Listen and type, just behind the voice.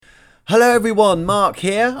Hello everyone, Mark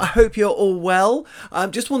here. I hope you're all well.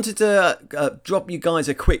 Just wanted to drop you guys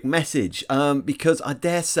a quick message because I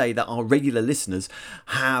dare say that our regular listeners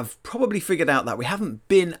have probably figured out that we haven't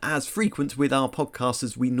been as frequent with our podcast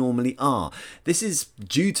as we normally are. This is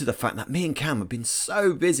due to the fact that me and Cam have been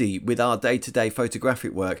so busy with our day-to-day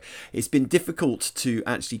photographic work. It's been difficult to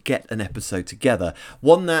actually get an episode together,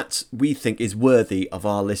 one that we think is worthy of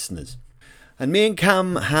our listeners. And me and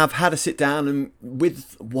Cam have had a sit down, and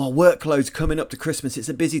with our workloads coming up to Christmas, it's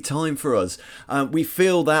a busy time for us. We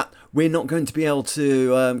feel that we're not going to be able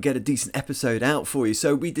to get a decent episode out for you.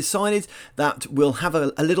 So we decided that we'll have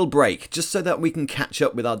a little break just so that we can catch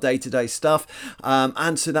up with our day-to-day stuff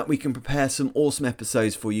and so that we can prepare some awesome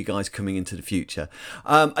episodes for you guys coming into the future.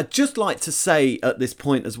 I'd just like to say at this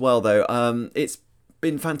point as well, though, it's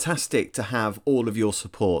been fantastic to have all of your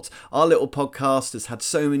support. Our little podcast has had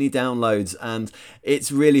so many downloads, and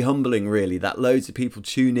it's really humbling, really, that loads of people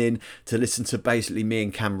tune in to listen to basically me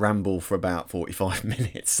and Cam ramble for about 45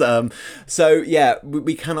 minutes. So yeah,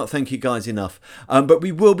 we cannot thank you guys enough. But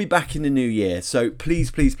we will be back in the new year, so please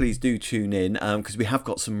do tune in because we have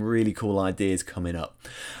got some really cool ideas coming up.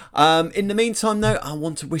 In the meantime, though, I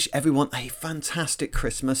want to wish everyone a fantastic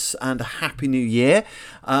Christmas and a happy new year.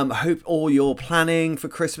 I hope all your planning for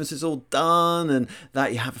Christmas is all done and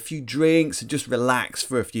that you have a few drinks and just relax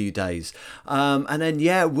for a few days. And then,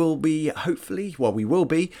 yeah, we will be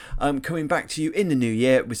coming back to you in the new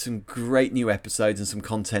year with some great new episodes and some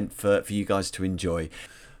content for you guys to enjoy.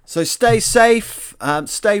 So stay safe,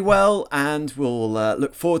 stay well, and we'll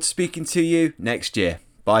look forward to speaking to you next year.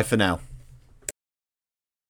 Bye for now.